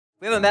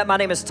We haven't met. My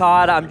name is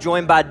Todd. I'm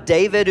joined by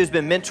David, who's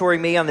been mentoring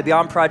me on the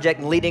Beyond Project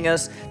and leading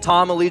us.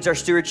 Tom, who leads our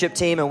stewardship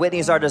team, and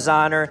Whitney's our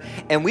designer.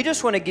 And we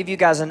just want to give you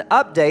guys an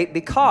update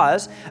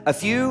because a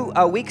few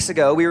weeks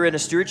ago, we were in a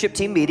stewardship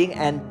team meeting,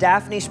 and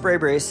Daphne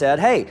Sprayberry said,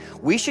 hey,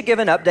 we should give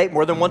an update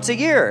more than once a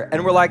year.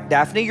 And we're like,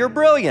 Daphne, you're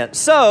brilliant.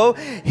 So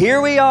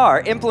here we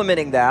are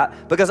implementing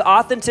that because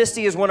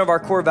authenticity is one of our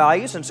core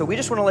values. And so we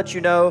just want to let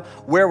you know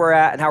where we're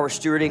at and how we're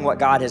stewarding what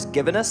God has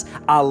given us.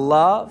 I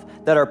love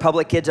that our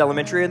public kids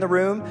elementary in the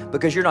room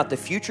because you're not the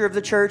future of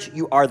the church,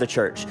 you are the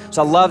church.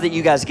 So I love that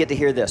you guys get to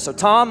hear this. So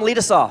Tom, lead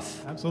us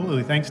off.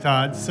 Absolutely. Thanks,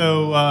 Todd.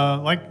 So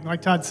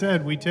like Todd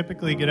said, we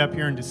typically get up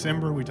here in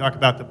December. We talk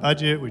about the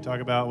budget. We talk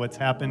about what's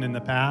happened in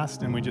the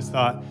past. And we just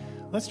thought,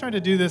 let's try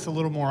to do this a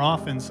little more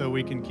often so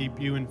we can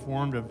keep you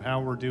informed of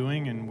how we're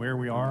doing and where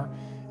we are.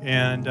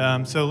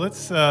 And so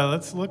let's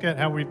look at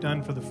how we've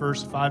done for the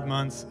first 5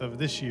 months of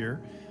this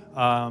year.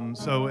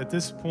 So at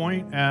this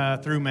point,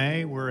 through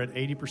May, we're at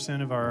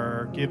 80% of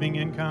our giving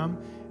income,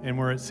 and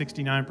we're at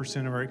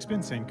 69% of our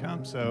expense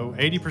income. So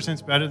 80%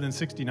 is better than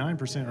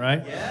 69%,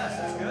 right? Yes,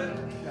 that's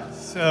good. Yeah.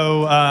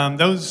 So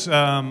those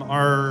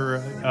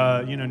are,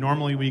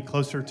 normally we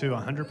closer to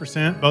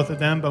 100%, both of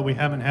them, but we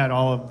haven't had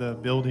all of the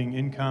building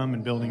income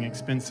and building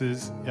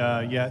expenses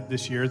yet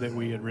this year that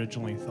we had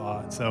originally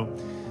thought. So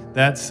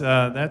that's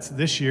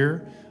this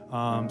year.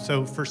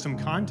 So for some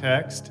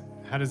context,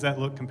 how does that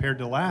look compared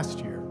to last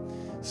year?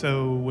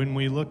 So when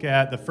we look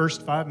at the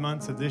first 5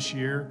 months of this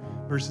year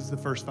versus the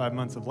first 5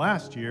 months of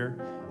last year,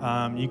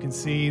 you can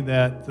see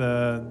that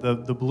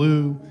the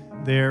blue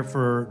there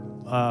for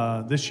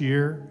this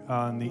year,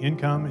 the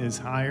income is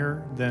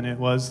higher than it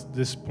was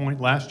this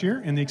point last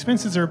year, and the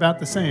expenses are about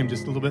the same,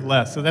 just a little bit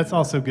less. So that's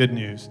also good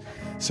news.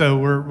 So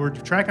we're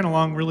tracking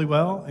along really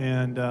well,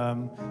 and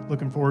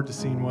looking forward to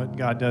seeing what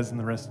God does in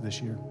the rest of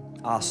this year.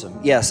 Awesome.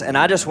 Yes, and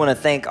I just want to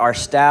thank our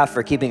staff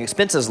for keeping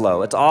expenses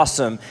low. It's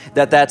awesome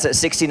that that's at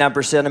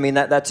 69%. I mean,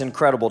 that's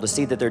incredible to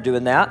see that they're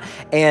doing that.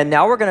 And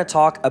now we're going to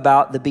talk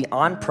about the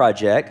Beyond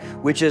Project,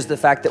 which is the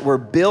fact that we're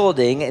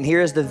building, and here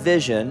is the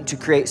vision, to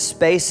create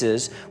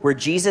spaces where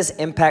Jesus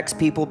impacts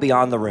people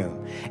beyond the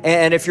room.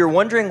 And if you're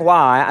wondering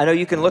why, I know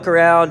you can look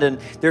around and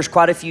there's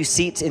quite a few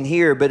seats in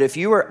here, but if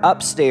you are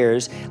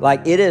upstairs,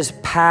 like it is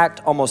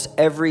packed almost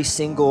every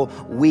single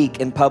week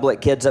in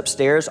public kids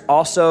upstairs.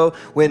 Also,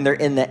 when they're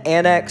in the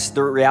annex,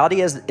 the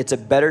reality is it's a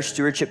better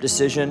stewardship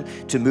decision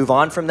to move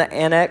on from the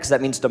annex. That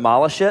means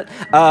demolish it,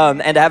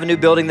 and to have a new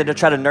building than to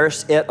try to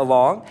nurse it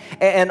along.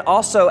 And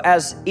also,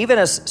 even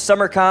as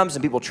summer comes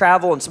and people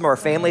travel and some of our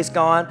family's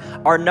gone,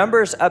 our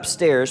numbers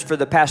upstairs for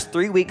the past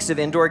 3 weeks of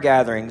indoor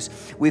gatherings,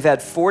 we've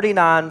had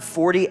 49,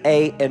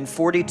 48, and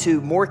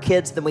 42 more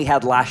kids than we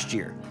had last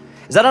year.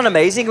 Is that not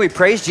amazing? Can we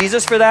praise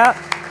Jesus for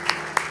that?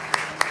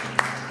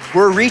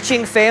 We're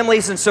reaching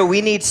families, and so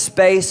we need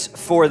space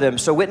for them.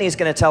 So Whitney's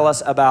going to tell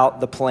us about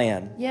the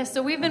plan. Yes,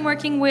 so we've been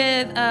working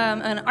with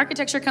an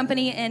architecture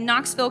company in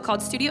Knoxville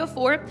called Studio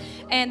 4,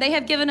 and they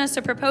have given us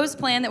a proposed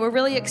plan that we're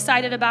really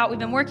excited about. We've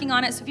been working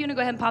on it, so if you want to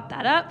go ahead and pop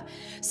that up.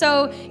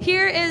 So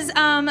here is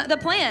the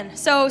plan.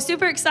 So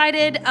super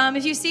excited.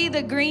 If you see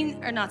the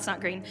green, or no, it's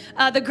not green,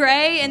 the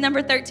gray in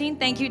number 13,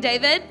 thank you,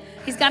 David.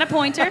 He's got a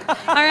pointer,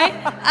 all right?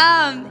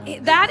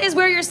 That is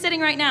where you're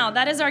sitting right now.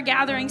 That is our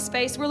gathering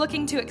space. We're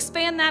looking to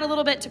expand that a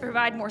little bit to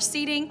provide more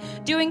seating,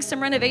 doing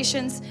some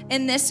renovations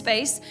in this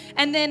space.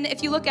 And then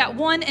if you look at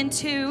 1 and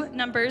 2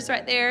 numbers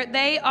right there,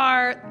 they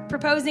are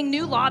proposing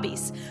new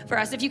lobbies for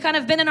us. If you've kind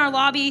of been in our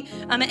lobby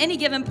at any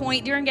given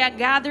point during a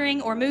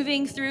gathering or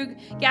moving through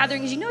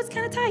gatherings, you know it's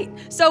kind of tight.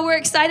 So we're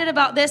excited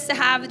about this to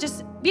have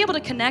just be able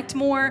to connect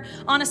more,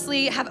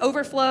 honestly, have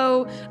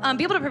overflow,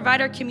 be able to provide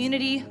our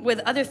community with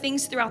other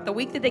things throughout the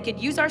week that they could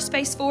use our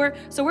space for.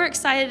 So we're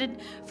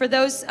excited for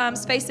those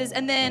spaces.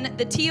 And then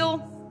the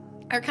teal,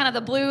 or kind of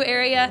the blue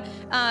area,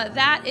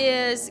 that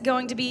is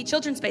going to be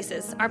children's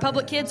spaces. Our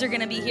public kids are going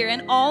to be here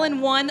and all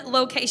in one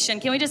location.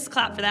 Can we just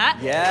clap for that?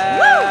 Yeah.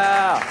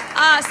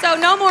 Woo! So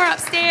no more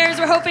upstairs.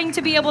 We're hoping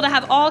to be able to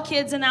have all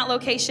kids in that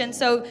location.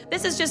 So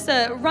this is just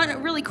a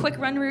really quick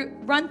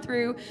run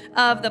through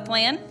of the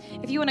plan.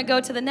 If you want to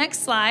go to the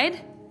next slide.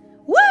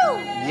 Woo!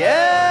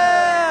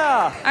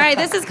 Yeah! All right,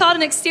 this is called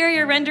an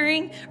exterior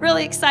rendering.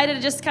 Really excited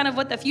just kind of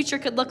what the future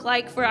could look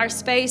like for our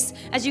space.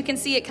 As you can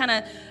see, it kind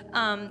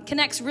of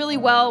connects really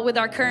well with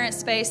our current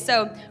space.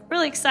 So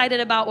really excited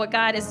about what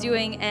God is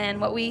doing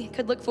and what we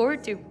could look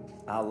forward to.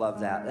 I love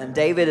that. And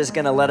David is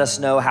going to let us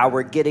know how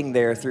we're getting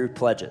there through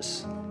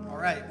pledges. All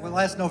right. Well,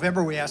 last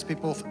November, we asked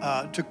people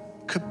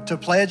to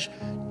pledge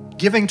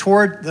giving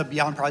toward the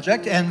Beyond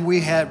Project, and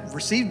we had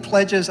received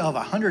pledges of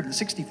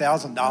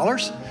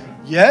 $160,000.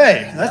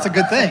 Yay, that's a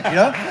good thing, you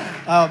know?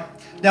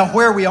 Now,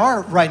 where we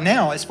are right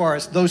now, as far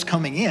as those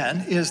coming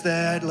in, is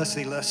that, let's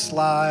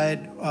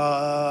slide,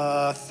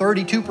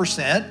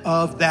 32%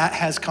 of that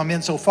has come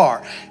in so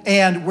far.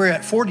 And we're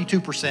at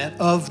 42%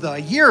 of the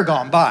year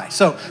gone by.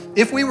 So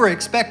if we were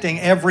expecting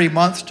every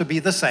month to be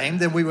the same,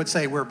 then we would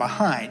say we're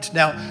behind.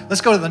 Now, let's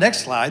go to the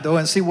next slide, though,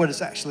 and see what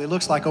it actually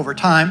looks like over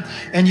time.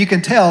 And you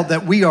can tell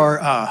that we're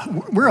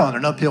on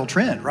an uphill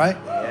trend, right?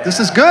 Yeah.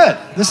 This is good.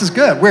 This is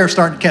good. We're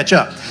starting to catch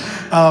up.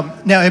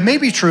 Now, it may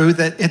be true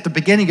that at the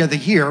beginning of the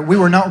year, we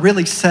were not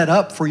really set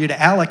up for you to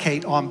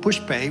allocate on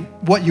PushPay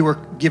what you were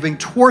giving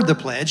toward the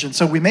pledge, and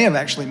so we may have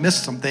actually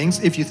missed some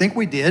things. If you think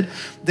we did,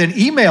 then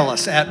email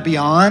us at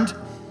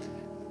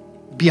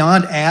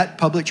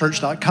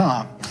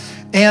beyond@publicchurch.com.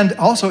 And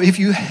also, if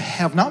you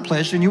have not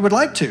pledged and you would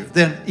like to,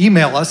 then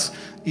email us,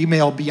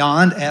 email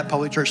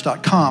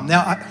beyond@publicchurch.com.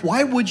 Now,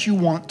 why would you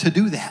want to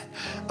do that?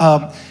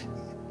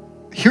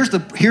 Here's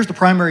the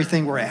primary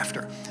thing we're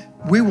after.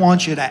 We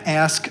want you to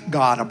ask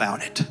God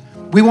about it.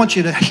 We want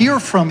you to hear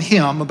from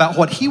Him about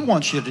what He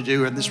wants you to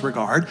do in this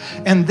regard,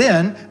 and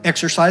then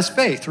exercise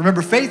faith.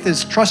 Remember, faith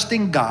is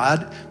trusting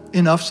God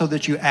enough so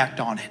that you act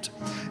on it.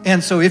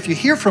 And so if you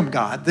hear from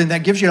God, then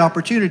that gives you an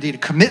opportunity to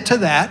commit to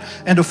that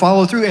and to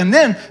follow through, and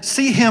then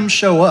see Him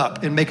show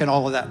up in making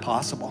all of that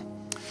possible.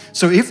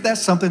 So if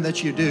that's something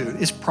that you do,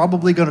 it's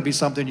probably going to be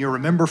something you'll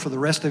remember for the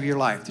rest of your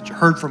life, that you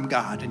heard from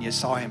God and you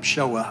saw Him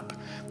show up.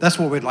 That's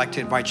what we'd like to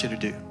invite you to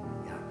do.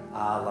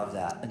 I love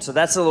that. And so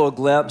that's a little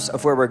glimpse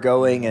of where we're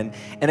going, and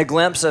a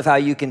glimpse of how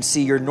you can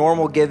see your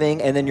normal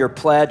giving and then your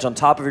pledge on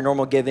top of your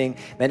normal giving.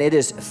 Man, it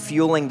is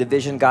fueling the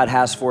vision God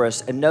has for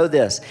us. And know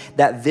this,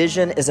 that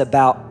vision is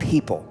about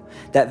people.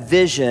 That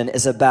vision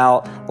is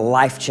about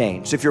life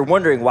change. So if you're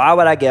wondering, why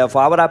would I give?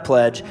 Why would I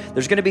pledge?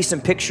 There's going to be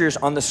some pictures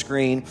on the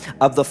screen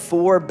of the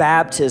 4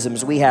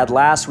 baptisms we had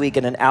last week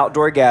in an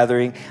outdoor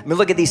gathering. I mean,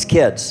 look at these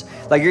kids.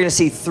 Like, you're going to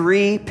see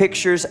 3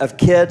 pictures of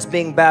kids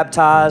being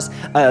baptized,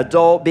 an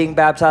adult being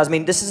baptized. I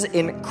mean, this is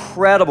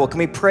incredible. Can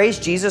we praise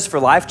Jesus for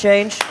life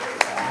change?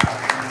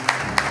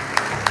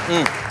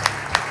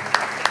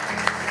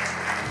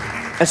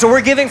 And so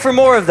we're giving for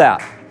more of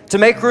that, to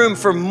make room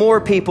for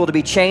more people to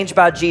be changed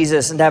by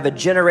Jesus and to have a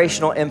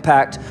generational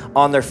impact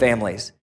on their families.